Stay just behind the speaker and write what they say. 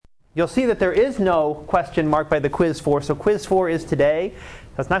You'll see that there is no question marked by the quiz 4, so quiz 4 is today.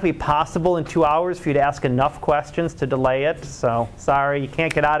 So it's not going to be possible in 2 hours for you to ask enough questions to delay it. So sorry, you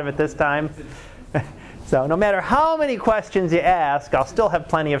can't get out of it this time. So no matter how many questions you ask, I'll still have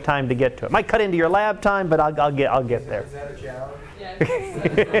plenty of time to get to it. Might cut into your lab time, but I'll get there. Is that a challenge?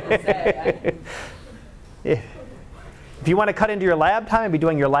 Yeah. If you want to cut into your lab time and be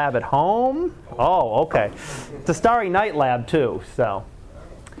doing your lab at home, oh, okay. It's a Starry Night lab too, so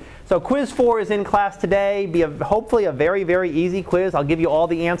quiz 4 is in class today. Hopefully a very, very easy quiz. I'll give you all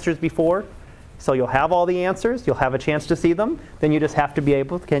the answers before. So you'll have all the answers. You'll have a chance to see them. Then you just have to be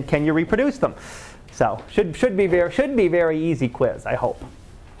able, can you reproduce them? So should be very easy quiz, I hope.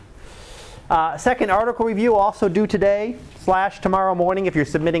 Second article review also due today / tomorrow morning. If you're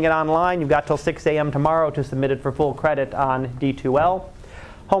submitting it online, you've got till 6 a.m. tomorrow to submit it for full credit on D2L.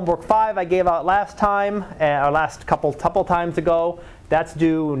 Homework 5 I gave out last time, or last couple times ago. That's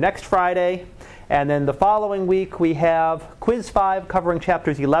due next Friday. And then the following week we have quiz 5 covering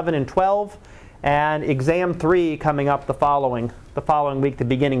chapters 11 and 12, and exam 3 coming up the following week, the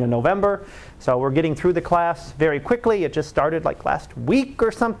beginning of November. So we're getting through the class very quickly. It just started like last week or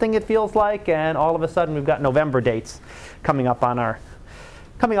something, it feels like, and all of a sudden we've got November dates coming up on our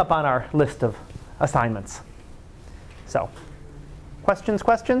list of assignments. So,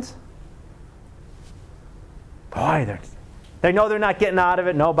 questions? Boy, they know they're not getting out of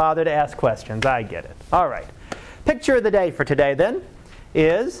it. No bother to ask questions. I get it. All right. Picture of the day for today then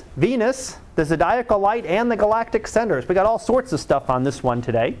is Venus, the zodiacal light, and the galactic centers. We got all sorts of stuff on this one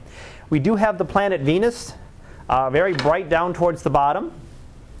today. We do have the planet Venus, very bright down towards the bottom.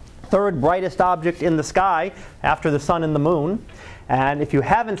 Third brightest object in the sky after the sun and the moon. And if you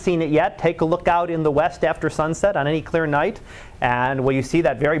haven't seen it yet, take a look out in the west after sunset on any clear night. And when you see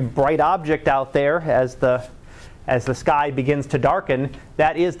that very bright object out there as the sky begins to darken,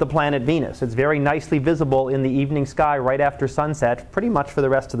 that is the planet Venus. It's very nicely visible in the evening sky right after sunset, pretty much for the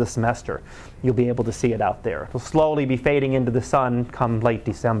rest of the semester. You'll be able to see it out there. It'll slowly be fading into the sun come late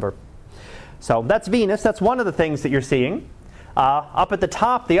December. So that's Venus. That's one of the things that you're seeing. Up at the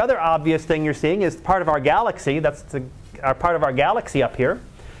top, the other obvious thing you're seeing is part of our galaxy. That's part of our galaxy up here.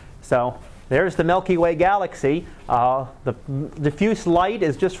 So there's the Milky Way galaxy. The diffuse light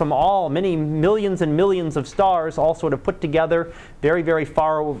is just from many millions and millions of stars all sort of put together very, very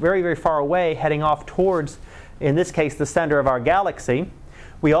far away, heading off towards, in this case, the center of our galaxy.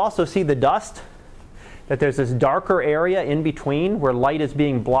 We also see the dust, that there's this darker area in between where light is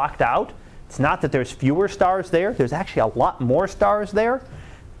being blocked out. It's not that there's fewer stars there. There's actually a lot more stars there.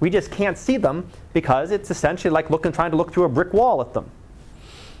 We just can't see them because it's essentially like trying to look through a brick wall at them.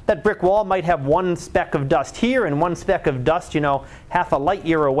 That brick wall might have one speck of dust here and one speck of dust, half a light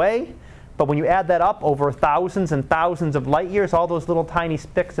year away. But when you add that up over thousands and thousands of light years, all those little tiny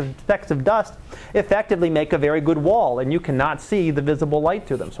specks of dust effectively make a very good wall, and you cannot see the visible light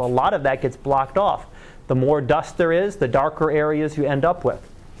through them. So a lot of that gets blocked off. The more dust there is, the darker areas you end up with.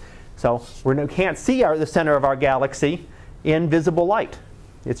 So we can't see the center of our galaxy in visible light.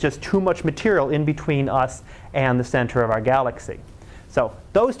 It's just too much material in between us and the center of our galaxy. So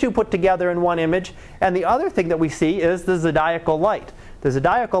those two put together in one image. And the other thing that we see is the zodiacal light. The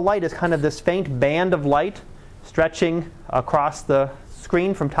zodiacal light is kind of this faint band of light stretching across the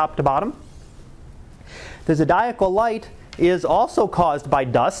screen from top to bottom. The zodiacal light is also caused by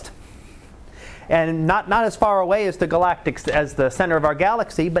dust. And not as far away as the center of our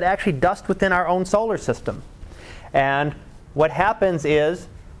galaxy, but actually dust within our own solar system. And what happens is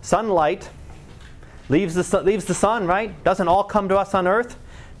sunlight leaves the sun, right? Doesn't all come to us on Earth.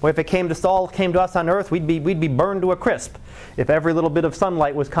 Well, if it all came to us on Earth, we'd be burned to a crisp if every little bit of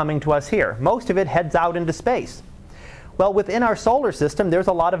sunlight was coming to us here. Most of it heads out into space. Well, within our solar system, there's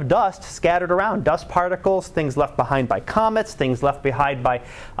a lot of dust scattered around. Dust particles, things left behind by comets, things left behind by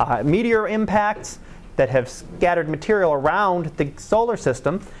meteor impacts that have scattered material around the solar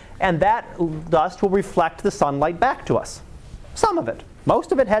system. And that dust will reflect the sunlight back to us. Some of it.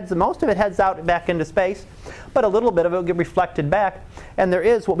 Most of it heads out back into space, but a little bit of it will get reflected back. And there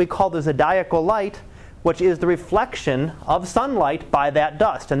is what we call the zodiacal light, which is the reflection of sunlight by that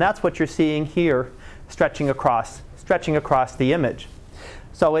dust. And that's what you're seeing here stretching across the image.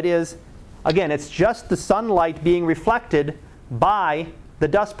 So it is, again, it's just the sunlight being reflected by the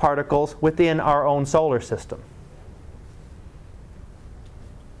dust particles within our own solar system.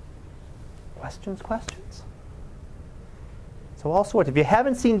 Questions? So all sorts. If you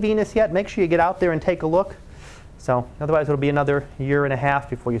haven't seen Venus yet, make sure you get out there and take a look. So otherwise it'll be another year and a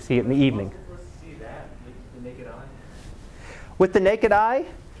half before you see it in the evening. How are you supposed to see that with the naked eye? With the naked eye,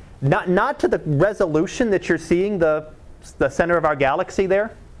 not to the resolution that you're seeing the center of our galaxy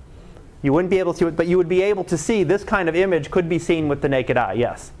there. You wouldn't be able to see it, but you would be able to see this kind of image could be seen with the naked eye,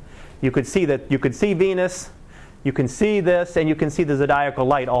 yes. You could see that. You could see Venus, you can see this, and you can see the zodiacal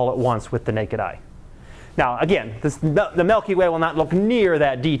light all at once with the naked eye. Now, again, the Milky Way will not look near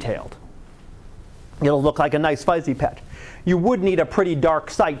that detailed. It'll look like a nice fuzzy patch. You would need a pretty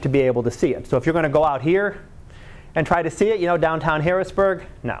dark sight to be able to see it. So if you're going to go out here and try to see it, downtown Harrisburg,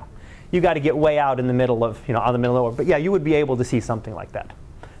 no. You got to get way out in the middle of, out in the middle of nowhere. But yeah, you would be able to see something like that.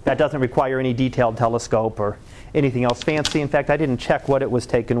 That doesn't require any detailed telescope or anything else fancy. In fact, I didn't check what it was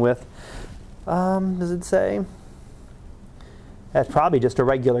taken with. Does it say? That's probably just a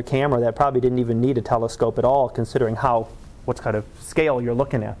regular camera. That probably didn't even need a telescope at all, considering what kind of scale you're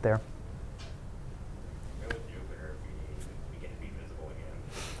looking at there.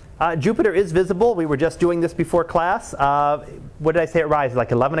 Jupiter is visible. We were just doing this before class. What did I say it rises?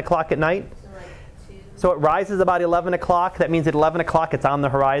 Like 11 o'clock at night? So it rises about 11 o'clock. That means at 11 o'clock it's on the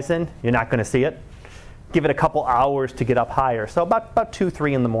horizon. You're not going to see it. Give it a couple hours to get up higher. So about 2,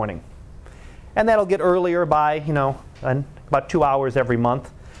 3 in the morning. And that'll get earlier by, about 2 hours every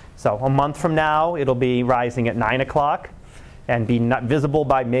month. So a month from now, it'll be rising at 9 o'clock and be not visible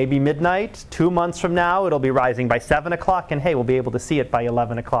by maybe midnight. 2 months from now, it'll be rising by 7 o'clock. And hey, we'll be able to see it by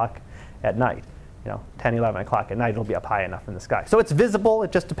 11 o'clock at night. 10, 11 o'clock at night, it'll be up high enough in the sky. So it's visible.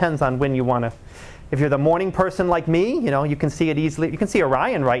 It just depends on when you want to. If you're the morning person like me, you can see it easily. You can see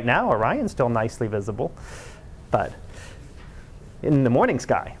Orion right now. Orion's still nicely visible, but in the morning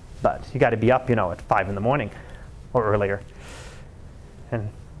sky. But you got to be up, at 5 in the morning or earlier. And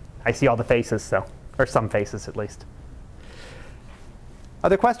I see all the faces, or some faces at least.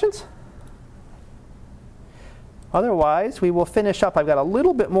 Other questions? Otherwise, we will finish up. I've got a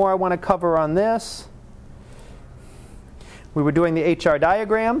little bit more I want to cover on this. We were doing the HR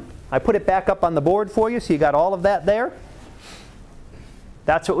diagram. I put it back up on the board for you, so you got all of that there.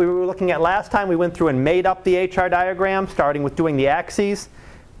 That's what we were looking at last time. We went through and made up the HR diagram, starting with doing the axes.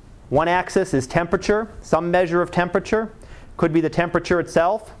 One axis is temperature, some measure of temperature. Could be the temperature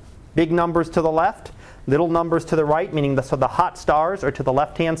itself, big numbers to the left, little numbers to the right, meaning the hot stars are to the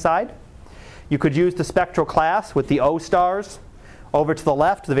left-hand side. You could use the spectral class with the O stars over to the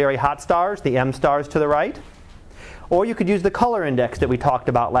left, the very hot stars, the M stars to the right. Or you could use the color index that we talked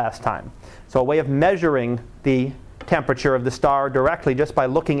about last time. So a way of measuring the temperature of the star directly just by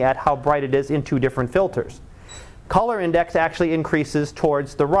looking at how bright it is in 2 different filters. Color index actually increases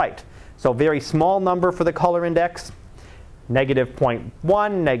towards the right. So very small number for the color index, -0.1,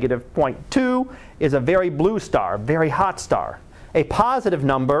 -0.2 is a very blue star, very hot star. A positive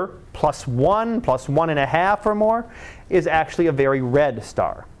number, +1, +1.5 or more, is actually a very red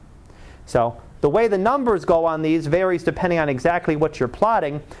star. So the way the numbers go on these varies depending on exactly what you're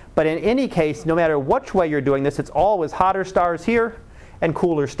plotting, but in any case, no matter which way you're doing this, it's always hotter stars here and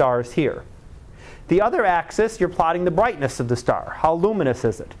cooler stars here. The other axis, you're plotting the brightness of the star. How luminous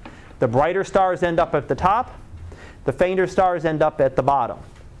is it? The brighter stars end up at the top. The fainter stars end up at the bottom.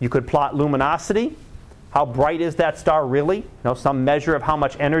 You could plot luminosity. How bright is that star really? Some measure of how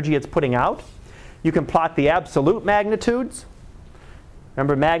much energy it's putting out. You can plot the absolute magnitudes.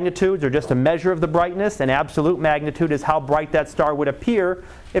 Remember, magnitudes are just a measure of the brightness, and absolute magnitude is how bright that star would appear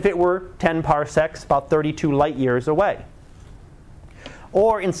if it were 10 parsecs, about 32 light years away.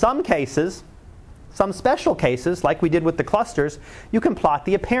 Or in some cases, some special cases, like we did with the clusters, you can plot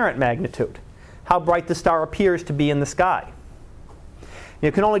the apparent magnitude, how bright the star appears to be in the sky.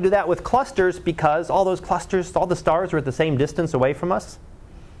 You can only do that with clusters because all those clusters, all the stars are at the same distance away from us,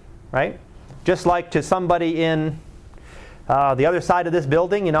 right? Just like to somebody in the other side of this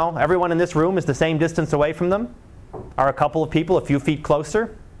building, everyone in this room is the same distance away from them. Are a couple of people a few feet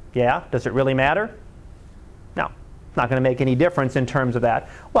closer? Yeah. Does it really matter? No. It's not going to make any difference in terms of that.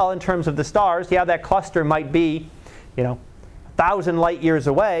 Well, in terms of the stars, yeah, that cluster might be, 1,000 light years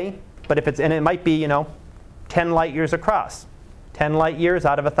away, but and it might be, 10 light years across. 10 light years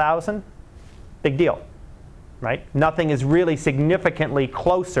out of 1,000, big deal, right? Nothing is really significantly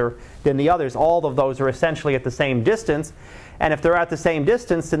closer than the others. All of those are essentially at the same distance. And if they're at the same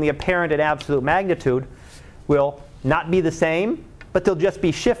distance, then the apparent and absolute magnitude will not be the same, but they'll just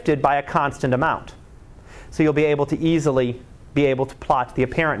be shifted by a constant amount. So you'll be able to easily plot the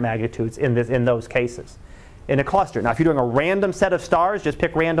apparent magnitudes in those cases in a cluster. Now, if you're doing a random set of stars, just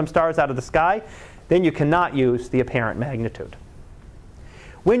pick random stars out of the sky, then you cannot use the apparent magnitude.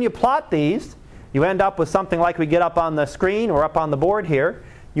 When you plot these, you end up with something like we get up on the screen or up on the board here.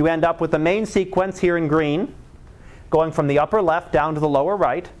 You end up with the main sequence here in green, going from the upper left down to the lower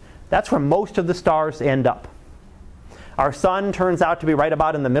right. That's where most of the stars end up. Our sun turns out to be right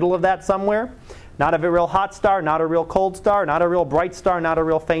about in the middle of that somewhere. Not a real hot star, not a real cold star, not a real bright star, not a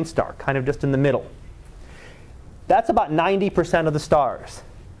real faint star, kind of just in the middle. That's about 90% of the stars.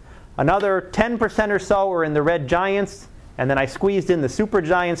 Another 10% or so are in the red giants, and then I squeezed in the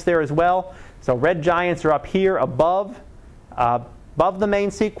supergiants there as well. So red giants are up here above the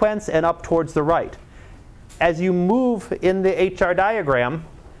main sequence and up towards the right. As you move in the HR diagram,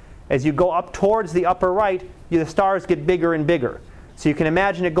 as you go up towards the upper right, the stars get bigger and bigger. So you can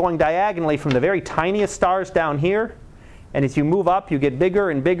imagine it going diagonally from the very tiniest stars down here, and as you move up, you get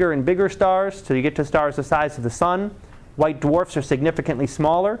bigger and bigger and bigger stars, till you get to stars the size of the sun. White dwarfs are significantly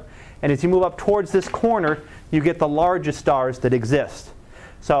smaller. And as you move up towards this corner, you get the largest stars that exist.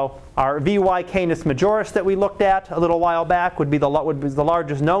 So our VY Canis Majoris that we looked at a little while back would be the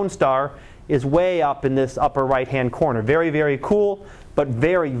largest known star, is way up in this upper right-hand corner. Very, very cool, but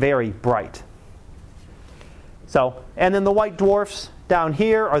very, very bright. So, and then the white dwarfs down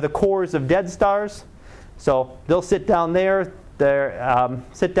here are the cores of dead stars. So they'll sit down there,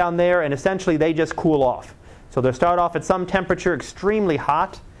 and essentially they just cool off. So they'll start off at some temperature extremely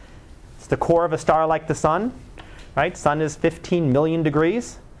hot. It's the core of a star like the sun, right? Sun is 15 million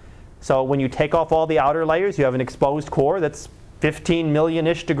degrees. So when you take off all the outer layers, you have an exposed core that's 15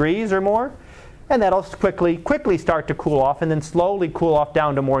 million-ish degrees or more. And that'll quickly start to cool off, and then slowly cool off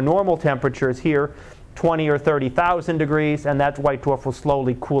down to more normal temperatures here, 20 or 30,000 degrees, and that white dwarf will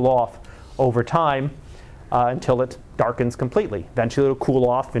slowly cool off over time until it darkens completely. Eventually it'll cool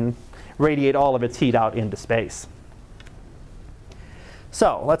off and radiate all of its heat out into space.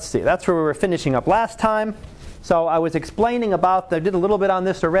 So let's see, that's where we were finishing up last time. So I was explaining about, I did a little bit on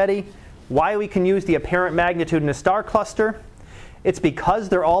this already, why we can use the apparent magnitude in a star cluster. It's because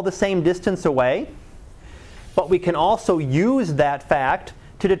they're all the same distance away, but we can also use that fact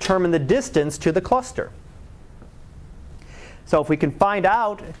to determine the distance to the cluster. So if we can find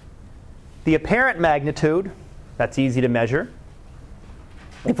out the apparent magnitude, that's easy to measure.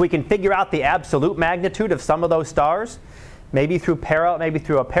 If we can figure out the absolute magnitude of some of those stars, maybe through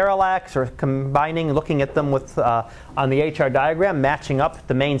a parallax or combining, looking at them with on the HR diagram, matching up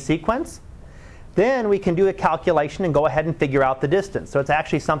the main sequence, then we can do a calculation and go ahead and figure out the distance. So it's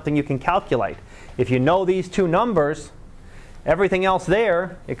actually something you can calculate. If you know these two numbers, everything else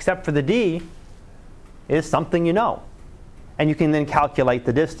there, except for the D, is something you know. And you can then calculate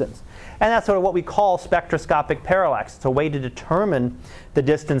the distance. And that's sort of what we call spectroscopic parallax. It's a way to determine the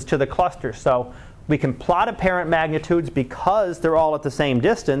distance to the cluster. So we can plot apparent magnitudes because they're all at the same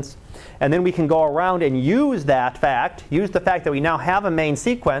distance. And then we can go around and use the fact that we now have a main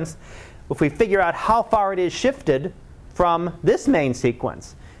sequence. If we figure out how far it is shifted from this main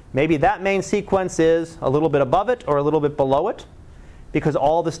sequence, maybe that main sequence is a little bit above it or a little bit below it, because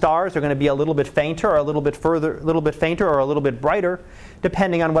all the stars are going to be a little bit fainter or a little bit fainter or a little bit brighter,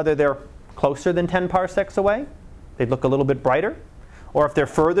 depending on whether they're closer than 10 parsecs away, they'd look a little bit brighter. Or if they're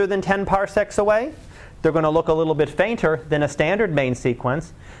further than 10 parsecs away, they're going to look a little bit fainter than a standard main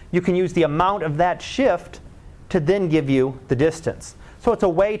sequence. You can use the amount of that shift to then give you the distance. So it's a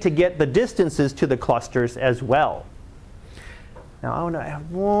way to get the distances to the clusters as well. Now I have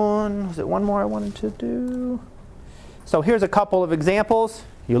one more I wanted to do? So here's a couple of examples.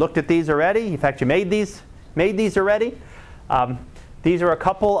 You looked at these already. In fact, you made these already. These are a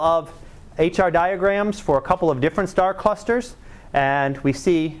couple of HR diagrams for a couple of different star clusters. And we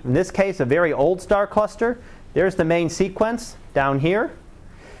see, in this case, a very old star cluster. There's the main sequence down here.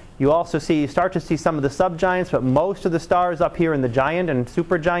 You also start to see some of the subgiants, but most of the stars up here in the giant and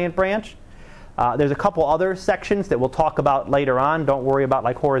supergiant branch. There's a couple other sections that we'll talk about later on. Don't worry about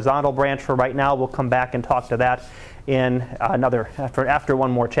like horizontal branch for right now. We'll come back and talk to that in after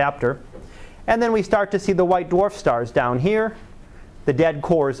one more chapter. And then we start to see the white dwarf stars down here, the dead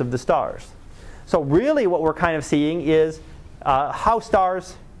cores of the stars. So really what we're kind of seeing is how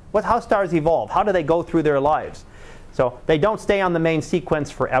stars evolve. How do they go through their lives? So they don't stay on the main sequence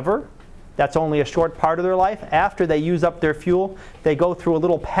forever. That's only a short part of their life. After they use up their fuel, they go through a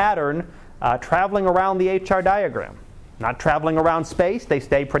little pattern traveling around the HR diagram. Not traveling around space. They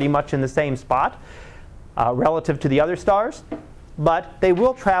stay pretty much in the same spot relative to the other stars. But they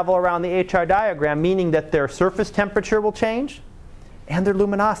will travel around the HR diagram, meaning that their surface temperature will change and their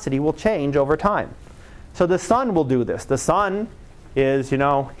luminosity will change over time. So the sun will do this. The sun is,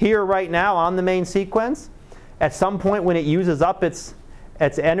 here right now on the main sequence. At some point when it uses up its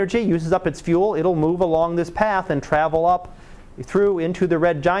energy, uses up its fuel, it'll move along this path and travel up through into the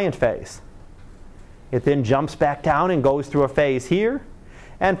red giant phase. It then jumps back down and goes through a phase here,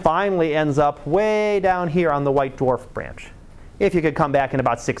 and finally ends up way down here on the white dwarf branch, if you could come back in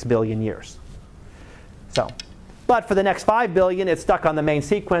about 6 billion years. So But for the next 5 billion, it's stuck on the main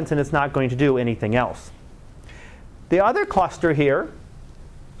sequence and it's not going to do anything else. The other cluster here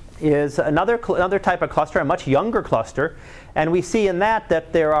is another type of cluster, a much younger cluster. And we see in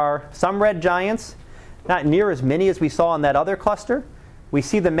that there are some red giants, not near as many as we saw in that other cluster. We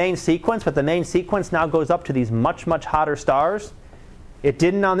see the main sequence, but the main sequence now goes up to these much, much hotter stars. It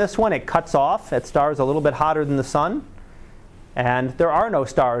didn't on this one. It cuts off. That star is a little bit hotter than the sun. And there are no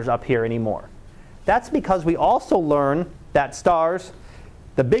stars up here anymore. That's because we also learn that stars,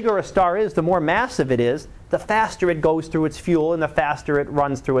 the bigger a star is, the more massive it is, the faster it goes through its fuel and the faster it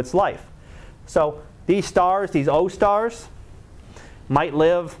runs through its life. So these stars, these O stars, might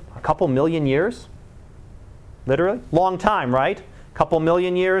live a couple million years. Literally. Long time, right? A couple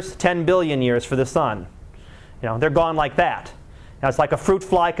million years, 10 billion years for the sun. They're gone like that. Now, it's like a fruit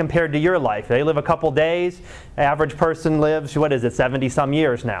fly compared to your life. They live a couple days. Average person lives, 70-some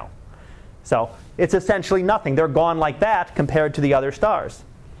years now. So it's essentially nothing. They're gone like that compared to the other stars.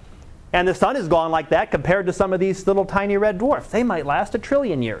 And the sun is gone like that compared to some of these little tiny red dwarfs. They might last 1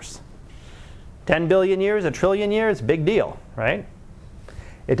 trillion years. 10 billion years, 1 trillion years, big deal, right?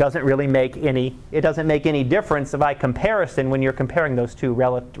 It doesn't really make any difference by comparison when you're comparing those two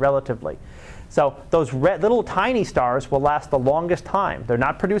relatively. So those little tiny stars will last the longest time. They're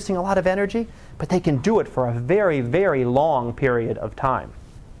not producing a lot of energy, but they can do it for a very, very long period of time.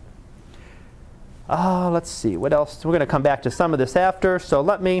 Let's see, what else? We're going to come back to some of this after. So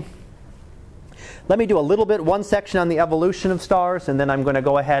let me do one section on the evolution of stars, and then I'm going to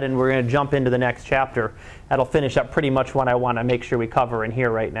go ahead and we're going to jump into the next chapter. That'll finish up pretty much what I want to make sure we cover in here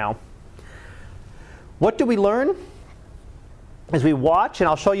right now. What do we learn? As we watch, and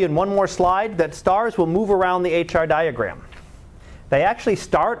I'll show you in one more slide, that stars will move around the HR diagram. They actually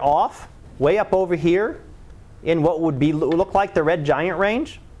start off way up over here in what would look like the red giant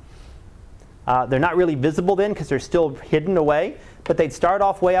range. They're not really visible then because they're still hidden away, but they'd start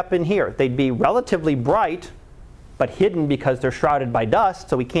off way up in here. They'd be relatively bright, but hidden because they're shrouded by dust,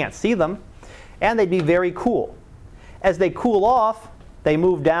 so we can't see them. And they'd be very cool. As they cool off, they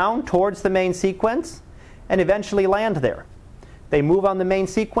move down towards the main sequence and eventually land there. They move on the main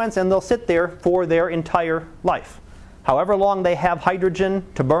sequence and they'll sit there for their entire life. However long they have hydrogen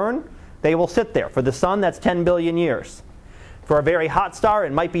to burn, they will sit there. For the sun, that's 10 billion years. For a very hot star,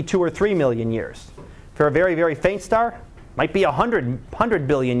 it might be 2 or 3 million years. For a very, very faint star, it might be 100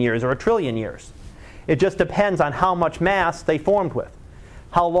 billion years or 1 trillion years. It just depends on how much mass they formed with,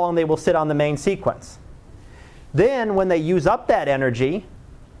 how long they will sit on the main sequence. Then, when they use up that energy,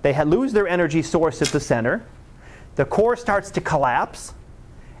 they lose their energy source at the center. The core starts to collapse,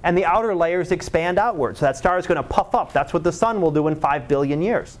 and the outer layers expand outward. So that star is going to puff up. That's what the sun will do in 5 billion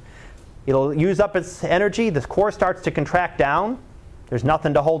years. It'll use up its energy. The core starts to contract down. There's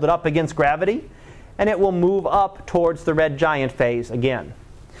nothing to hold it up against gravity. And it will move up towards the red giant phase again.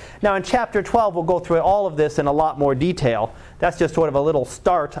 Now in Chapter 12, we'll go through all of this in a lot more detail. That's just sort of a little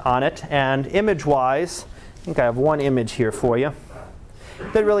start on it. And image-wise, I think I have one image here for you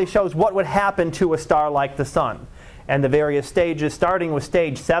that really shows what would happen to a star like the sun. And the various stages, starting with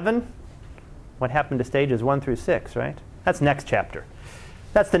stage 7. What happened to stages 1 through 6, right? That's next chapter.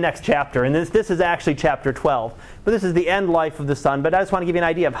 That's the next chapter. And this is actually Chapter 12. But this is the end life of the sun. But I just want to give you an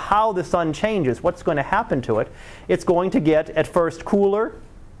idea of how the sun changes, what's going to happen to it. It's going to get, at first, cooler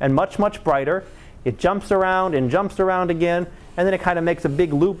and much, much brighter. It jumps around and jumps around again. And then it kind of makes a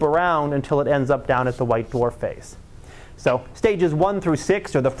big loop around until it ends up down at the white dwarf phase. So stages 1 through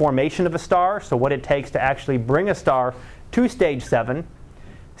 6 are the formation of a star, so what it takes to actually bring a star to stage 7.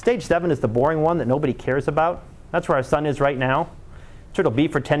 Stage 7 is the boring one that nobody cares about. That's where our sun is right now. That's where it'll be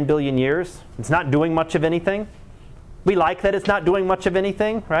for 10 billion years. It's not doing much of anything. We like that it's not doing much of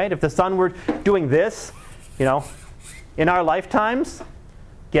anything, right? If the sun were doing this, in our lifetimes,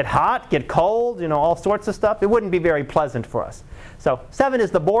 get hot, get cold, all sorts of stuff, it wouldn't be very pleasant for us. So 7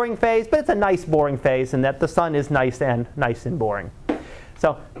 is the boring phase, but it's a nice boring phase in that the sun is nice and boring.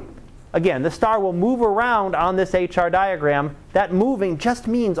 So again, the star will move around on this HR diagram. That moving just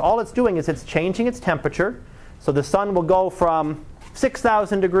means all it's doing is it's changing its temperature. So the sun will go from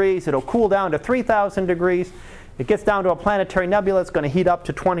 6,000 degrees, it'll cool down to 3,000 degrees. It gets down to a planetary nebula, it's going to heat up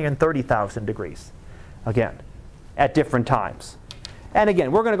to 20 and 30,000 degrees. Again, at different times. And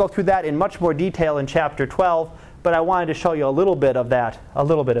again, we're going to go through that in much more detail in Chapter 12. But I wanted to show you a little bit of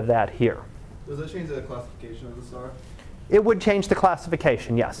that here. Does that change the classification of the star? It would change the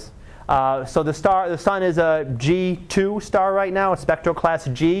classification, yes. So the sun is a G2 star right now, a spectral class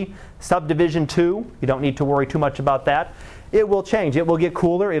G, subdivision 2. You don't need to worry too much about that. It will change. It will get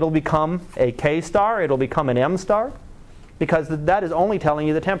cooler. It'll become a K star. It'll become an M star, because that is only telling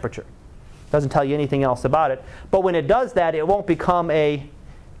you the temperature. Doesn't tell you anything else about it. But when it does that, it won't become a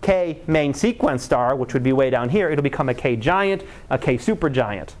K main sequence star, which would be way down here. It'll become a K giant, a K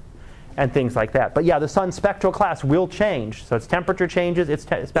supergiant, and things like that. But yeah, the sun's spectral class will change. So its temperature changes, its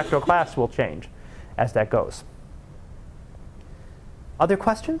spectral class will change as that goes. Other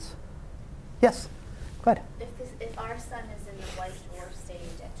questions? Yes? Go ahead. If our sun is in the white dwarf stage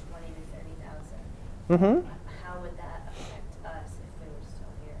at 20 to 30,000, how would that affect us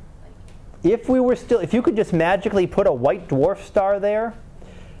if we were still here? If you could just magically put a white dwarf star there,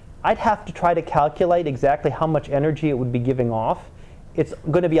 I'd have to try to calculate exactly how much energy it would be giving off. It's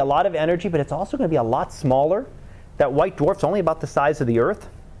going to be a lot of energy, but it's also going to be a lot smaller. That white dwarf's only about the size of the Earth,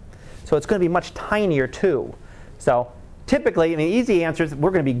 so it's going to be much tinier too. So typically, the easy answer is we're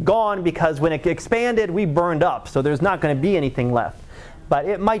going to be gone because when it expanded, we burned up, so there's not going to be anything left. But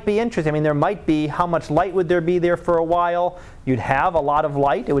it might be interesting. I mean, there might be, how much light would there be there for a while? You'd have a lot of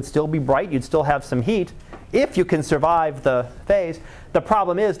light. It would still be bright. You'd still have some heat if you can survive the phase. The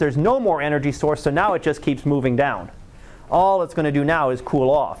problem is there's no more energy source, so now it just keeps moving down. All it's going to do now is cool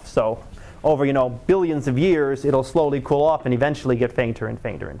off. So over billions of years, it'll slowly cool off and eventually get fainter and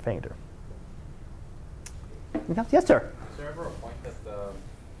fainter and fainter. Yes, sir? Is there ever a point that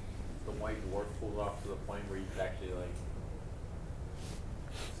the white dwarf cools off to the point where you could actually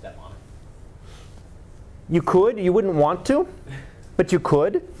step on it? You could. You wouldn't want to, but you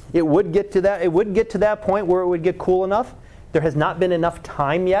could. It would get to that. It would get to that point where it would get cool enough. There has not been enough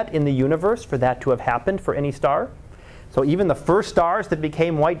time yet in the universe for that to have happened for any star. So even the first stars that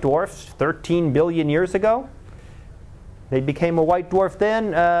became white dwarfs 13 billion years ago, they became a white dwarf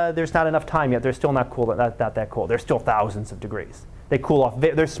then. There's not enough time yet. They're still not cool. Not that cool. They're still thousands of degrees. They cool off.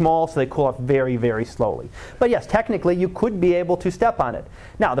 They're small, so they cool off very, very slowly. But yes, technically, you could be able to step on it.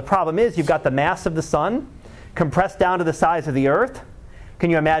 Now, the problem is you've got the mass of the sun compressed down to the size of the Earth. Can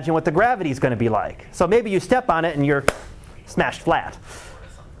you imagine what the gravity is going to be like? So maybe you step on it and you're smashed flat.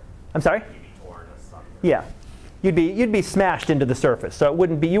 I'm sorry? Yeah. You'd be smashed into the surface. So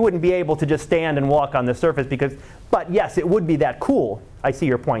you wouldn't be able to just stand and walk on the surface but yes, it would be that cool. I see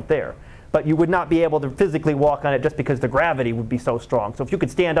your point there. But you would not be able to physically walk on it just because the gravity would be so strong. So if you could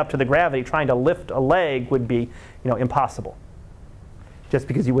stand up to the gravity, trying to lift a leg would be, impossible. Just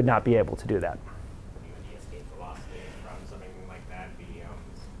because you would not be able to do that. Would the escape velocity from something like that be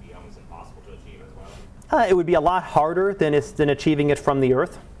almost impossible to achieve as well? It would be a lot harder than achieving it from the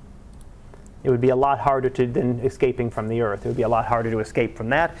Earth. It would be a lot harder than escaping from the Earth. It would be a lot harder to escape from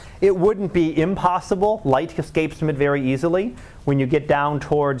that. It wouldn't be impossible. Light escapes from it very easily. When you get down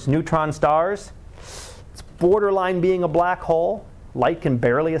towards neutron stars, it's borderline being a black hole. Light can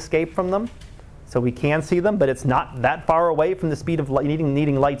barely escape from them. So we can see them, but it's not that far away from the speed of light,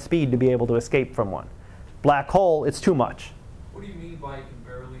 needing light speed to be able to escape from one. Black hole, it's too much. What do you mean by it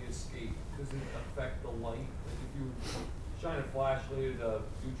can barely escape? Does it affect the light? Like if you shine a flashlight at a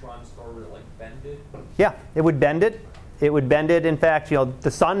neutron star, would it bend it? Yeah, it would bend it. It would bend it. In fact,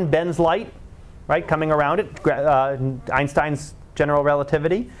 the sun bends light, right, coming around it. Einstein's general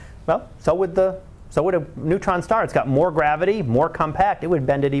relativity. Well, so would a neutron star. It's got more gravity, more compact. It would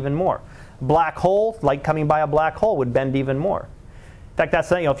bend it even more. Black hole, light coming by a black hole would bend even more. In fact, that's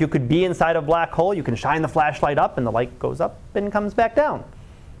something, if you could be inside a black hole, you can shine the flashlight up and the light goes up and comes back down.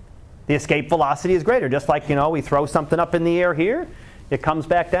 The escape velocity is greater. Just like, we throw something up in the air here, it comes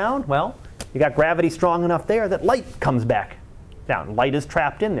back down. Well, you got gravity strong enough there that light comes back down. Light is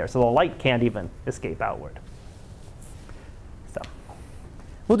trapped in there, so the light can't even escape outward. So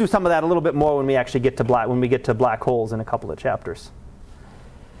we'll do some of that a little bit more when we actually get to black holes in a couple of chapters.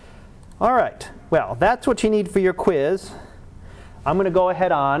 All right. Well, that's what you need for your quiz. I'm going to go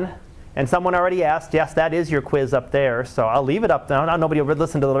ahead on. And someone already asked, yes, that is your quiz up there. So I'll leave it up there. Nobody will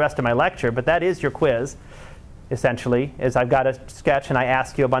listen to the rest of my lecture, but that is your quiz, essentially, is I've got a sketch and I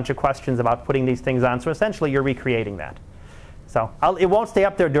ask you a bunch of questions about putting these things on. So essentially, you're recreating that. So it won't stay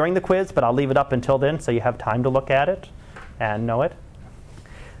up there during the quiz, but I'll leave it up until then so you have time to look at it and know it.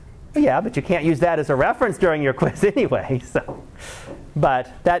 Yeah, but you can't use that as a reference during your quiz anyway.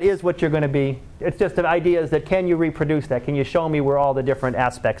 But that is what you're going to be. It's just the idea is that can you reproduce that? Can you show me where all the different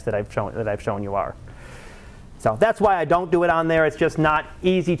aspects that I've shown you are? So that's why I don't do it on there. It's just not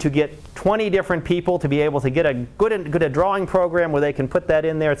easy to get 20 different people to be able to get a good drawing program where they can put that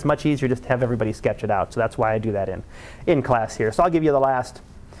in there. It's much easier just to have everybody sketch it out. So that's why I do that in class here. So I'll give you the last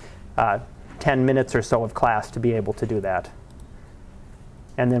 10 minutes or so of class to be able to do that.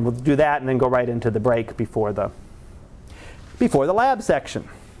 And then we'll do that and then go right into the break before the lab section.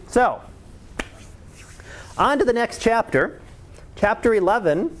 So, on to the next chapter, chapter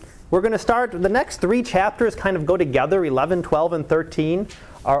 11. We're going to start, the next 3 chapters kind of go together, 11, 12, and 13,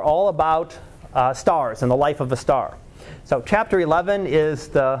 are all about stars and the life of a star. So chapter 11 is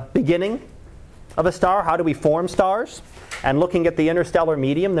the beginning of a star. How do we form stars? And looking at the interstellar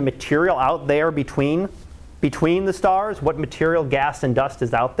medium, the material out there between the stars, what material, gas, and dust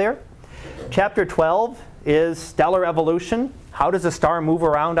is out there. Chapter 12 is stellar evolution. How does a star move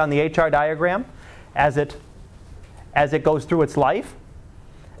around on the HR diagram as it goes through its life?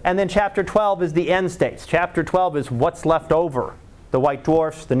 And then chapter 12 is the end states. Chapter 12 is what's left over. The white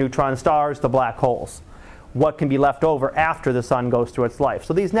dwarfs, the neutron stars, the black holes. What can be left over after the sun goes through its life.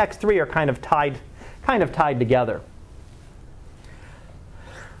 So these next three are kind of tied together.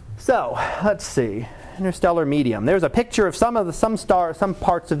 So let's see. Interstellar medium. There's a picture of some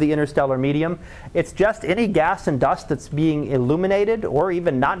parts of the interstellar medium. It's just any gas and dust that's being illuminated or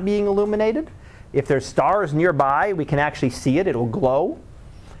even not being illuminated. If there's stars nearby, we can actually see it. It will glow.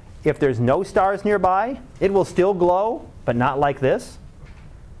 If there's no stars nearby, it will still glow, but not like this.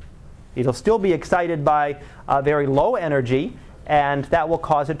 It'll still be excited by very low energy, and that will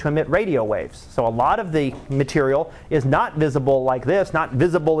cause it to emit radio waves. So a lot of the material is not visible like this, not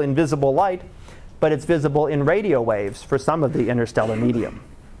visible in visible light, but it's visible in radio waves for some of the interstellar medium.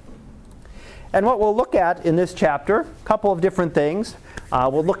 And what we'll look at in this chapter, a couple of different things.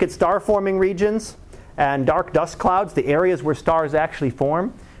 We'll look at star-forming regions and dark dust clouds, the areas where stars actually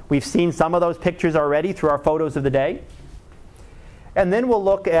form. We've seen some of those pictures already through our photos of the day. And then we'll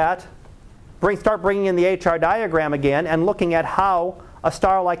look at, start bringing in the HR diagram again and looking at how a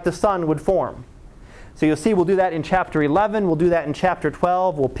star like the sun would form. So you'll see we'll do that in chapter 11. We'll do that in chapter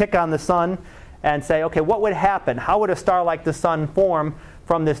 12. We'll pick on the sun and say, okay, what would happen? How would a star like the sun form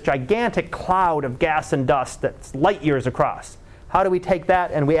from this gigantic cloud of gas and dust that's light years across? How do we take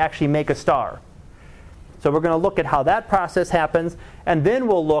that and we actually make a star? So we're going to look at how that process happens, and then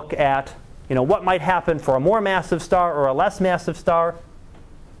we'll look at what might happen for a more massive star or a less massive star.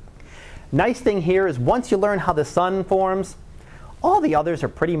 Nice thing here is once you learn how the sun forms, all the others are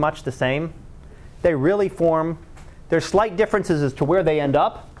pretty much the same. They really form. There's slight differences as to where they end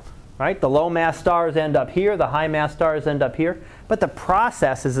up. Right? The low mass stars end up here, the high mass stars end up here, but the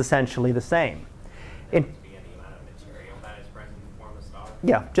process is essentially the same. Be any amount of material that is present to form a star?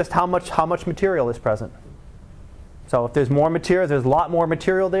 Yeah, just how much material is present. So if there's more material, there's a lot more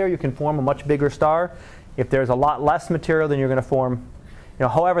material there, you can form a much bigger star. If there's a lot less material, then you're going to form,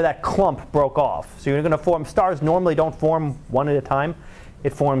 however that clump broke off. So you're going to form, stars normally don't form one at a time.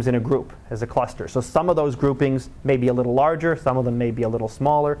 It forms in a group, as a cluster. So some of those groupings may be a little larger, some of them may be a little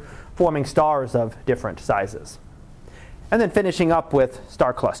smaller, forming stars of different sizes. And then finishing up with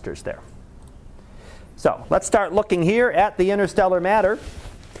star clusters there. So let's start looking here at the interstellar matter.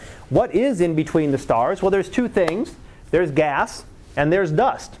 What is in between the stars? Well, there's two things. There's gas and there's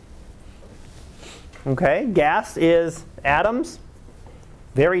dust. Okay, gas is atoms,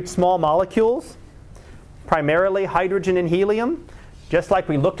 very small molecules, primarily hydrogen and helium. Just like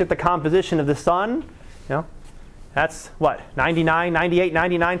we looked at the composition of the sun, that's what, 99, 98,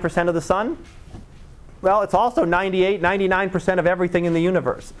 99% of the sun? Well, it's also 98, 99% of everything in the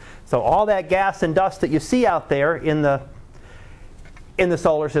universe. So all that gas and dust that you see out there in the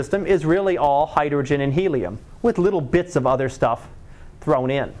solar system is really all hydrogen and helium, with little bits of other stuff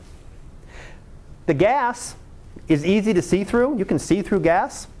thrown in. The gas is easy to see through. You can see through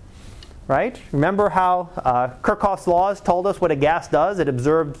gas. Right? Remember how Kirchhoff's laws told us what a gas does? It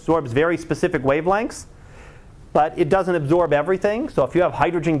absorbs very specific wavelengths, but it doesn't absorb everything. So if you have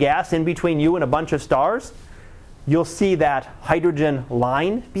hydrogen gas in between you and a bunch of stars, you'll see that hydrogen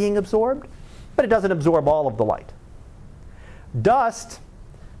line being absorbed, but it doesn't absorb all of the light. Dust,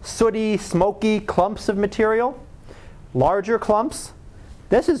 sooty, smoky clumps of material, larger clumps,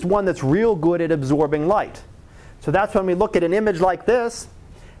 this is one that's real good at absorbing light. So that's when we look at an image like this,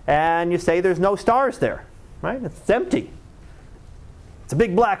 and you say there's no stars there, right? It's empty. It's a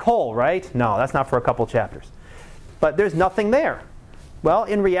big black hole, right? No, that's not for a couple chapters. But there's nothing there. Well,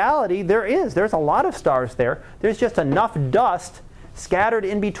 in reality, there is. There's a lot of stars there. There's just enough dust scattered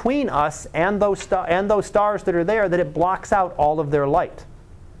in between us and those stars that are there that it blocks out all of their light.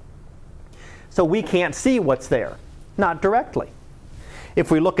 So we can't see what's there, not directly.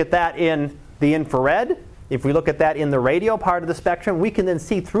 If we look at that in the infrared, if we look at that in the radio part of the spectrum, we can then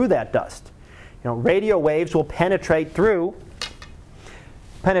see through that dust. Radio waves will penetrate through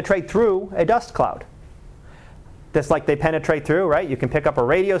a dust cloud. Just like they penetrate through, right? You can pick up a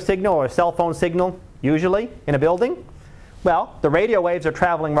radio signal or a cell phone signal, usually, in a building. Well, the radio waves are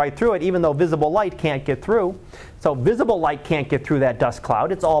traveling right through it, even though visible light can't get through. So visible light can't get through that dust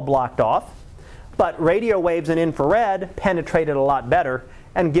cloud. It's all blocked off. But radio waves and infrared penetrate it a lot better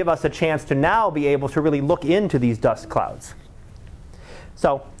and give us a chance to now be able to really look into these dust clouds.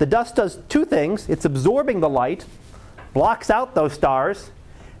 So the dust does two things. It's absorbing the light, blocks out those stars.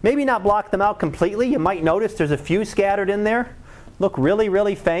 Maybe not block them out completely. You might notice there's a few scattered in there. Look really,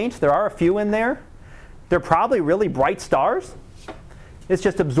 really faint. There are a few in there. They're probably really bright stars. It's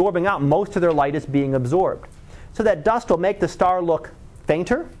just absorbing out. Most of their light is being absorbed. So that dust will make the star look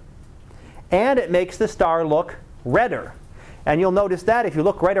fainter, and it makes the star look redder. And you'll notice that if you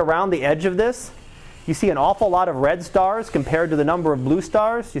look right around the edge of this, you see an awful lot of red stars compared to the number of blue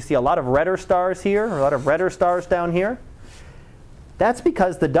stars. You see a lot of redder stars here, or a lot of redder stars down here. That's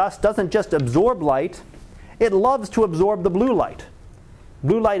because the dust doesn't just absorb light, it loves to absorb the blue light.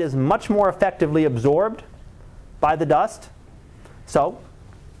 Blue light is much more effectively absorbed by the dust. So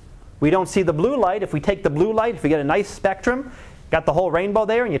we don't see the blue light. If we take the blue light, if we get a nice spectrum, got the whole rainbow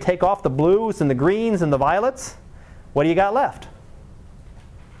there, and you take off the blues and the greens and the violets, what do you got left?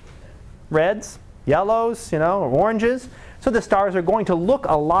 Reds, yellows, or oranges. So the stars are going to look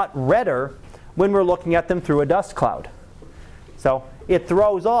a lot redder when we're looking at them through a dust cloud. So it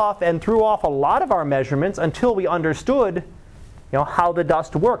throws off and threw off a lot of our measurements until we understood how the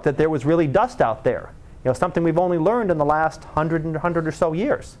dust worked, that there was really dust out there. Something we've only learned in the last 100 or so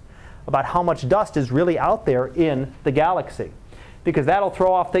years about how much dust is really out there in the galaxy. Because that'll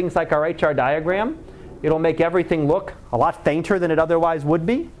throw off things like our HR diagram. It'll make everything look a lot fainter than it otherwise would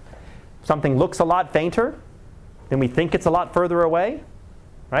be. Something looks a lot fainter, then we think it's a lot further away.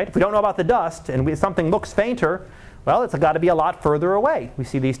 Right? If we don't know about the dust and something looks fainter, well, it's got to be a lot further away. We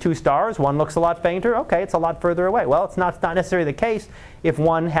see these two stars. One looks a lot fainter. Okay, it's a lot further away. Well, it's not necessarily the case if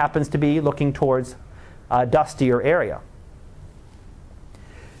one happens to be looking towards a dustier area.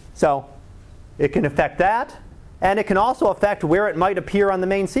 So it can affect that, and it can also affect where it might appear on the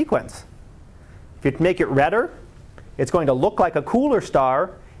main sequence. If you make it redder, it's going to look like a cooler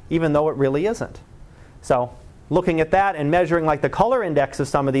star, even though it really isn't. So looking at that and measuring like the color index of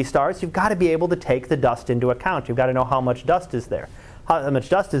some of these stars, you've got to be able to take the dust into account. You've got to know how much dust is there. How much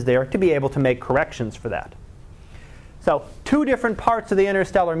dust is there to be able to make corrections for that. So two different parts of the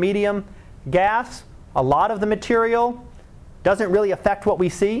interstellar medium. Gas, a lot of the material doesn't really affect what we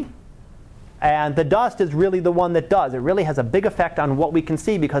see. And the dust is really the one that does. It really has a big effect on what we can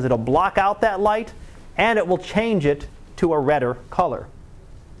see because it'll block out that light and it will change it to a redder color.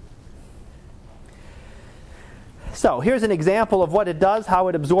 So here's an example of what it does, how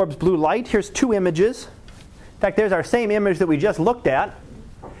it absorbs blue light. Here's two images. In fact, there's our same image that we just looked at.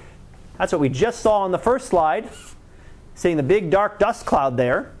 That's what we just saw on the first slide, seeing the big dark dust cloud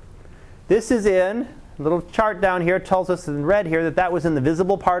there. This is in, a little chart down here tells us in red here that was in the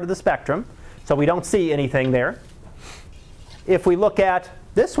visible part of the spectrum. So we don't see anything there. If we look at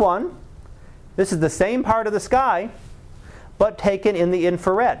this one, this is the same part of the sky, but taken in the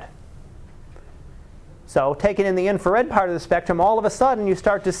infrared. So taken in the infrared part of the spectrum, all of a sudden you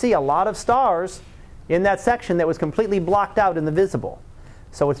start to see a lot of stars in that section that was completely blocked out in the visible.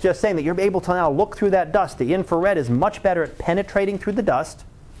 So it's just saying that you're able to now look through that dust. The infrared is much better at penetrating through the dust,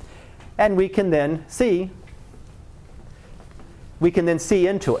 and we can then see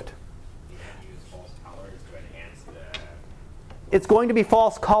into it. It's going to be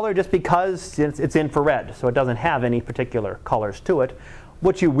false color just because it's infrared, so it doesn't have any particular colors to it.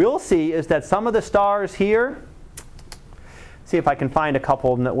 What you will see is that some of the stars here, see if I can find a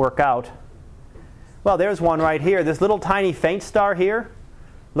couple of them that work out. Well, there's one right here. This little tiny faint star here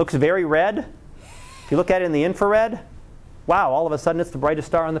looks very red. If you look at it in the infrared, wow, all of a sudden it's the brightest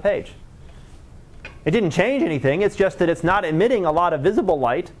star on the page. It didn't change anything. It's just that it's not emitting a lot of visible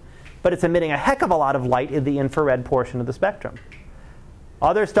light, but it's emitting a heck of a lot of light in the infrared portion of the spectrum.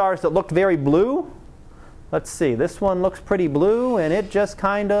 Other stars that looked very blue, let's see, this one looks pretty blue and it just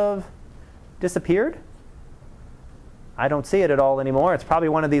kind of disappeared. I don't see it at all anymore. It's probably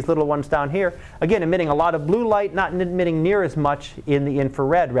one of these little ones down here. Again, emitting a lot of blue light, not emitting near as much in the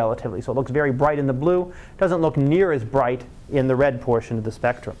infrared relatively. So it looks very bright in the blue, doesn't look near as bright in the red portion of the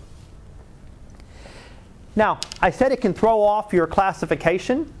spectrum. Now, I said it can throw off your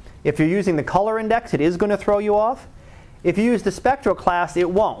classification. If you're using the color index, it is going to throw you off. If you use the spectral class, it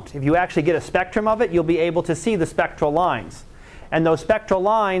won't. If you actually get a spectrum of it, you'll be able to see the spectral lines. And those spectral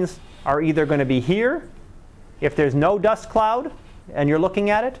lines are either going to be here, if there's no dust cloud and you're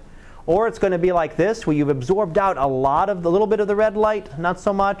looking at it, or it's going to be like this, where you've absorbed out a little bit of the red light, not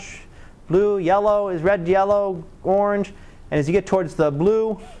so much. Blue, yellow is red, yellow, orange. And as you get towards the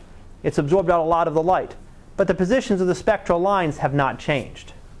blue, it's absorbed out a lot of the light. But the positions of the spectral lines have not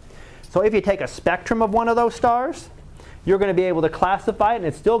changed. So if you take a spectrum of one of those stars, you're going to be able to classify it, and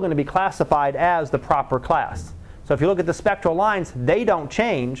it's still going to be classified as the proper class. So if you look at the spectral lines, they don't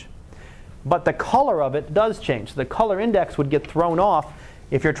change. but the color of it does change. The color index would get thrown off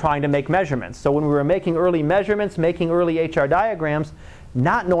if you're trying to make measurements. So when we were making early measurements, making early HR diagrams,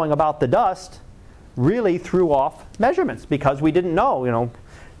 not knowing about the dust really threw off measurements because we didn't know.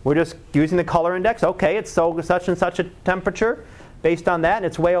 We're just using the color index. Okay, it's such and such a temperature. Based on that, and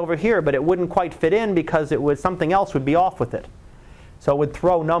it's way over here, but it wouldn't quite fit in because something else would be off with it. So it would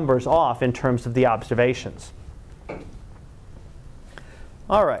throw numbers off in terms of the observations.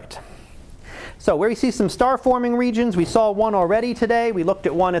 All right. So where you see some star-forming regions, we saw one already today. We looked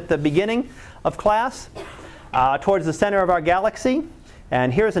at one at the beginning of class, towards the center of our galaxy.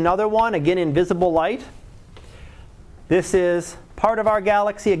 And here's another one, again in visible light. This is part of our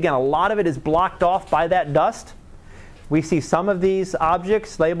galaxy. Again, a lot of it is blocked off by that dust. We see some of these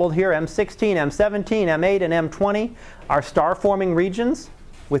objects labeled here, M16, M17, M8, and M20, are star-forming regions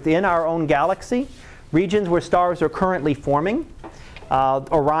within our own galaxy, regions where stars are currently forming.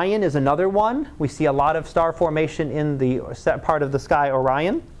 Orion is another one. We see a lot of star formation in the part of the sky,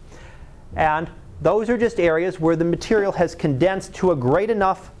 Orion. And those are just areas where the material has condensed to a great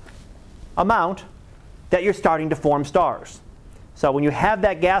enough amount that you're starting to form stars. So when you have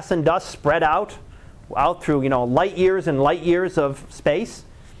that gas and dust spread out through light years and light years of space,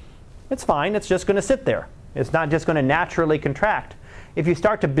 it's fine. It's just going to sit there. It's not just going to naturally contract. If you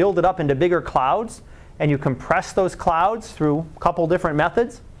start to build it up into bigger clouds and you compress those clouds through a couple different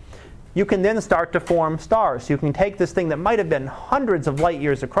methods, you can then start to form stars. You can take this thing that might have been hundreds of light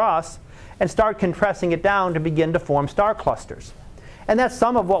years across and start compressing it down to begin to form star clusters. And that's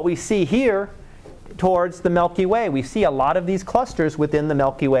some of what we see here towards the Milky Way. We see a lot of these clusters within the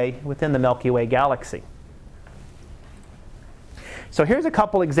Milky Way galaxy. So here's a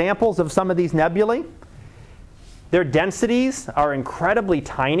couple examples of some of these nebulae. Their densities are incredibly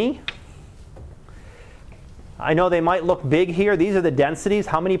tiny. I know they might look big here. These are the densities,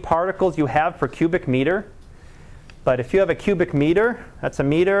 how many particles you have per cubic meter. But if you have a cubic meter, that's a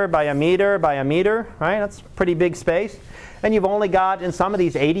meter by a meter by a meter, right? That's a pretty big space. And you've only got, in some of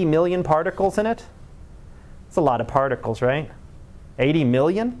these, 80 million particles in it. It's a lot of particles, right? 80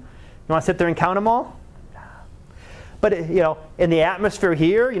 million? You want to sit there and count them all? But in the atmosphere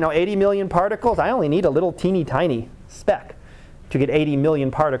here, 80 million particles, I only need a little teeny tiny speck to get 80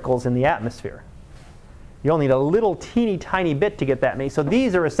 million particles in the atmosphere. You only need a little teeny tiny bit to get that many. So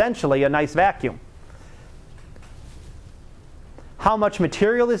these are essentially a nice vacuum. How much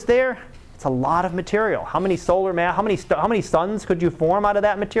material is there? It's a lot of material. How many how many suns could you form out of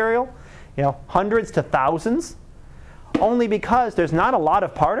that material? Hundreds to thousands. Only because there's not a lot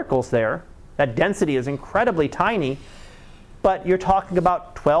of particles there. That density is incredibly tiny. But you're talking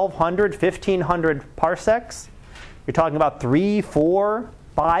about 1,200, 1,500 parsecs. You're talking about 3, 4,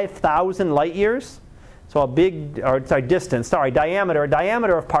 5,000 light years. So diameter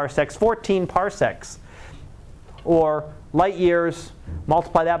of parsecs, 14 parsecs. Or light years,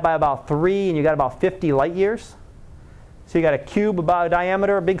 multiply that by about 3, and you got about 50 light years. So you got a cube about a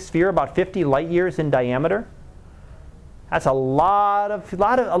diameter, a big sphere about 50 light years in diameter. That's a lot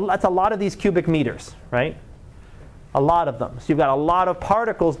of these cubic meters, right? A lot of them. So you've got a lot of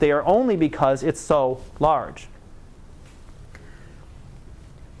particles there only because it's so large.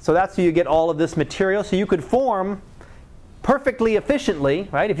 So that's how you get all of this material. So you could form perfectly efficiently,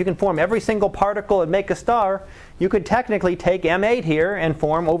 right? If you can form every single particle and make a star, you could technically take M8 here and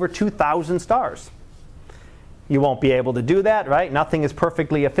form over 2,000 stars. You won't be able to do that, right? Nothing is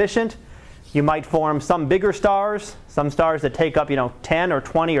perfectly efficient. You might form some bigger stars, some stars that take up 10 or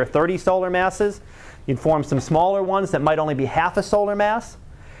 20 or 30 solar masses. You'd form some smaller ones that might only be half a solar mass.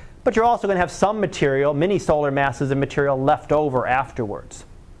 But you're also going to have some material, mini solar masses of material left over afterwards.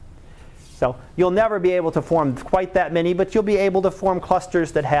 So you'll never be able to form quite that many, but you'll be able to form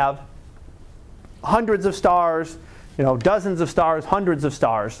clusters that have hundreds of stars, dozens of stars, hundreds of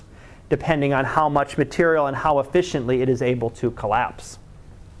stars, depending on how much material and how efficiently it is able to collapse.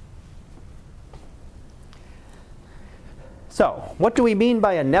 So, what do we mean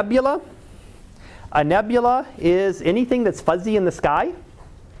by a nebula? A nebula is anything that's fuzzy in the sky.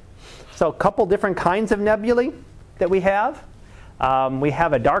 So a couple different kinds of nebulae that we have. We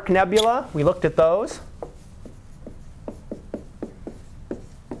have a dark nebula. We looked at those.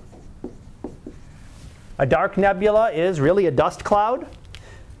 A dark nebula is really a dust cloud.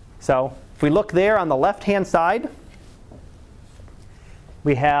 So if we look there on the left-hand side,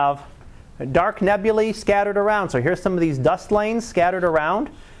 we have dark nebulae scattered around. So here's some of these dust lanes scattered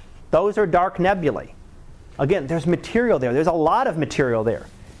around. Those are dark nebulae. Again, there's material there. There's a lot of material there.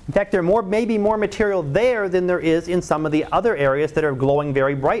 In fact, there may be more material there than there is in some of the other areas that are glowing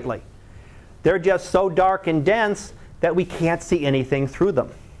very brightly. They're just so dark and dense that we can't see anything through them.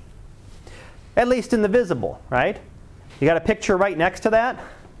 at least in the visible, right? You got a picture right next to that.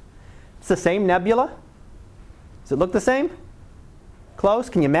 It's the same nebula. Does it look the same? Close?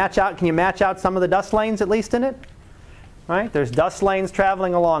 Can you match out some of the dust lanes at least in it? Right? There's dust lanes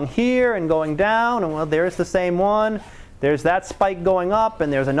traveling along here and going down, and well, there's the same one. There's that spike going up,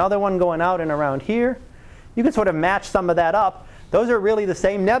 and there's another one going out and around here. You can sort of match some of that up. Those are really the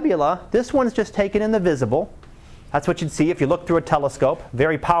same nebula. This one's just taken in the visible. That's what you'd see if you looked through a telescope,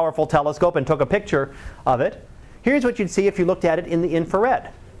 very powerful telescope, and took a picture of it. Here's what you'd see if you looked at it in the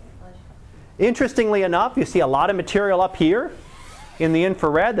infrared. Interestingly enough, you see a lot of material up here in the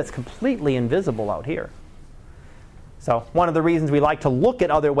infrared that's completely invisible out here. So one of the reasons we like to look at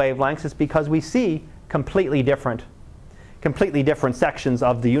other wavelengths is because we see completely different sections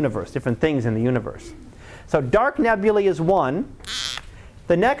of the universe, different things in the universe. So dark nebulae is one.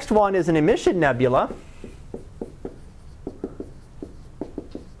 The next one is an emission nebula.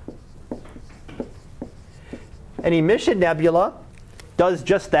 An emission nebula does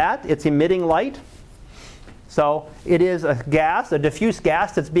just that. It's emitting light. So it is a gas, a diffuse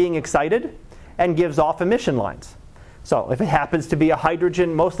gas that's being excited and gives off emission lines. So if it happens to be a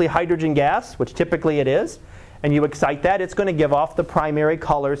hydrogen, mostly hydrogen gas, which typically it is, and you excite that, it's going to give off the primary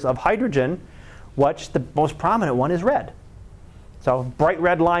colors of hydrogen, which the most prominent one is red. So bright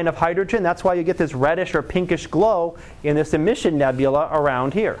red line of hydrogen, that's why you get this reddish or pinkish glow in this emission nebula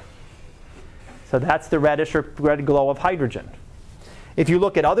around here. So that's the reddish or red glow of hydrogen. If you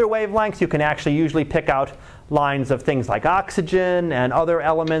look at other wavelengths, you can actually usually pick out lines of things like oxygen and other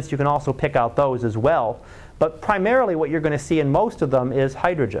elements. You can also pick out those as well. But primarily what you're going to see in most of them is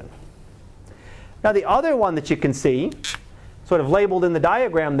hydrogen. Now the other one that you can see, sort of labeled in the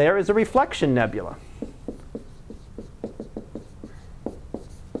diagram there, is a reflection nebula.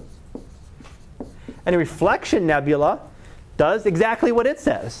 And a reflection nebula does exactly what it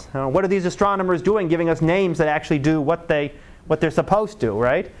says. What are these astronomers doing, giving us names that actually do what they're supposed to,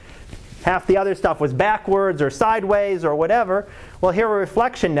 right? Half the other stuff was backwards or sideways or whatever. Well, here a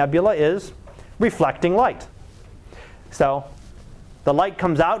reflection nebula is reflecting light. So the light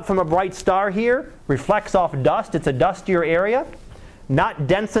comes out from a bright star here, reflects off dust. It's a dustier area. Not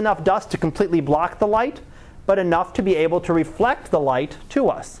dense enough dust to completely block the light, but enough to be able to reflect the light to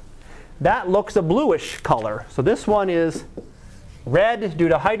us. That looks a bluish color. So this one is red due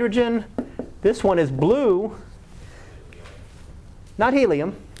to hydrogen. This one is blue, not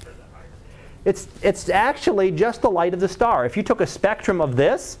helium. It's actually just the light of the star. If you took a spectrum of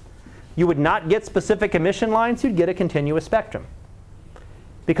this, you would not get specific emission lines. You'd get a continuous spectrum.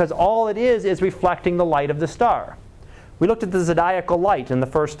 Because all it is reflecting the light of the star. We looked at the zodiacal light in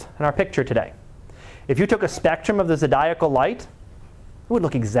our picture today. If you took a spectrum of the zodiacal light, it would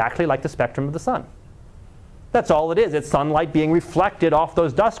look exactly like the spectrum of the sun. That's all it is. It's sunlight being reflected off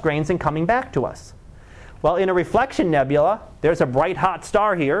those dust grains and coming back to us. Well, in a reflection nebula, there's a bright hot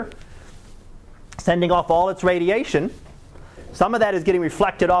star here sending off all its radiation. Some of that is getting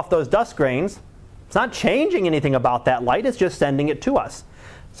reflected off those dust grains. It's not changing anything about that light. It's just sending it to us.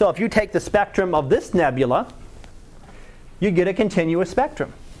 So if you take the spectrum of this nebula, you get a continuous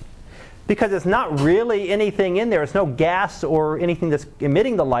spectrum. Because it's not really anything in there. It's no gas or anything that's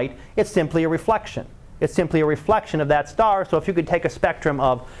emitting the light. It's simply a reflection. It's simply a reflection of that star. So if you could take a spectrum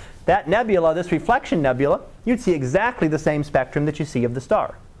of that nebula, this reflection nebula, you'd see exactly the same spectrum that you see of the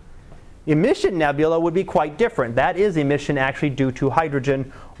star. Emission nebula would be quite different. That is emission actually due to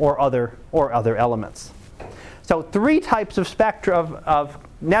hydrogen or other elements. So three types of spectra of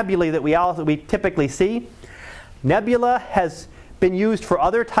nebulae that we typically see. Nebula has been used for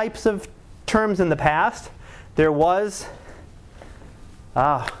other types of terms in the past. There was,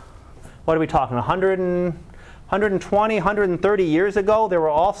 what are we talking, 120, 130 years ago, there were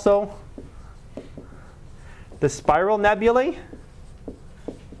also the spiral nebulae.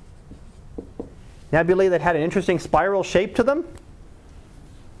 Nebulae that had an interesting spiral shape to them.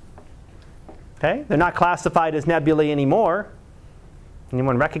 Okay, they're not classified as nebulae anymore.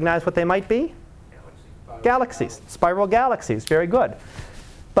 Anyone recognize what they might be? Galaxies, spiral galaxies, very good.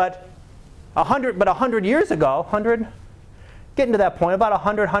 But 100 years ago, getting to that point, about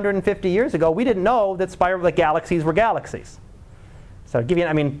 100, 150 years ago, we didn't know that galaxies were galaxies. So they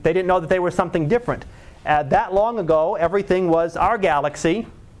didn't know that they were something different. That long ago, everything was our galaxy,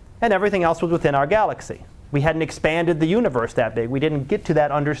 and everything else was within our galaxy. We hadn't expanded the universe that big. We didn't get to that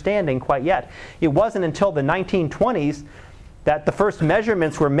understanding quite yet. It wasn't until the 1920s that the first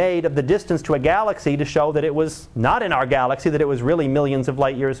measurements were made of the distance to a galaxy to show that it was not in our galaxy, that it was really millions of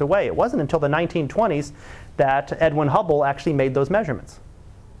light years away. It wasn't until the 1920s that Edwin Hubble actually made those measurements.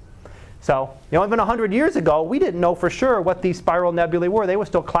 So, even 100 years ago, we didn't know for sure what these spiral nebulae were. They were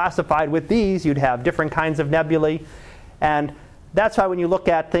still classified with these. You'd have different kinds of nebulae. And that's why when you look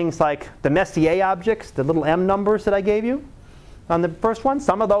at things like the Messier objects, the little M numbers that I gave you on the first one,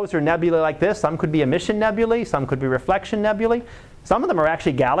 some of those are nebulae like this. Some could be emission nebulae. Some could be reflection nebulae. Some of them are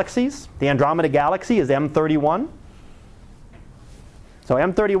actually galaxies. The Andromeda Galaxy is M31. So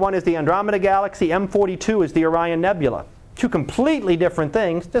M31 is the Andromeda Galaxy. M42 is the Orion Nebula. Two completely different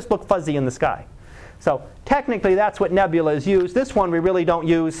things, just look fuzzy in the sky. So technically that's what nebula is used. This one we really don't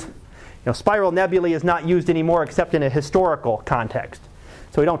use. Spiral nebulae is not used anymore except in a historical context.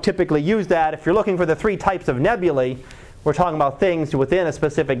 So we don't typically use that. If you're looking for the three types of nebulae, we're talking about things within a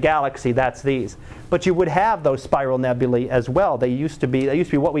specific galaxy, that's these. But you would have those spiral nebulae as well. They used to be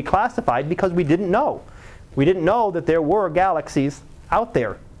what we classified because we didn't know. We didn't know that there were galaxies out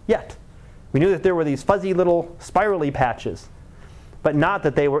there yet. We knew that there were these fuzzy little spirally patches, but not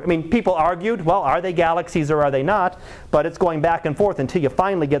that they were. People argued, well, are they galaxies or are they not? But it's going back and forth until you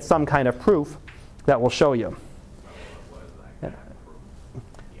finally get some kind of proof that will show you.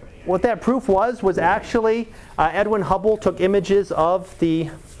 What that proof was actually Edwin Hubble took images of the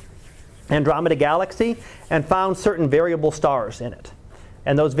Andromeda Galaxy and found certain variable stars in it.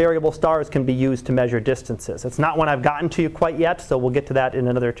 And those variable stars can be used to measure distances. It's not one I've gotten to you quite yet, so we'll get to that in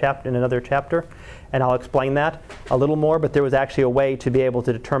another chapter, and I'll explain that a little more. But there was actually a way to be able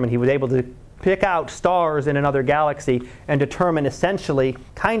to determine. He was able to pick out stars in another galaxy and determine essentially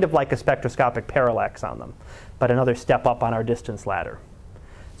kind of like a spectroscopic parallax on them, but another step up on our distance ladder.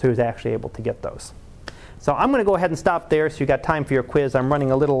 So he was actually able to get those. So I'm going to go ahead and stop there so you got time for your quiz. I'm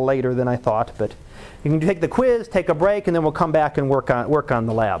running a little later than I thought, but you can take the quiz, take a break, and then we'll come back and work on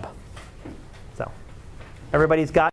the lab. So everybody's got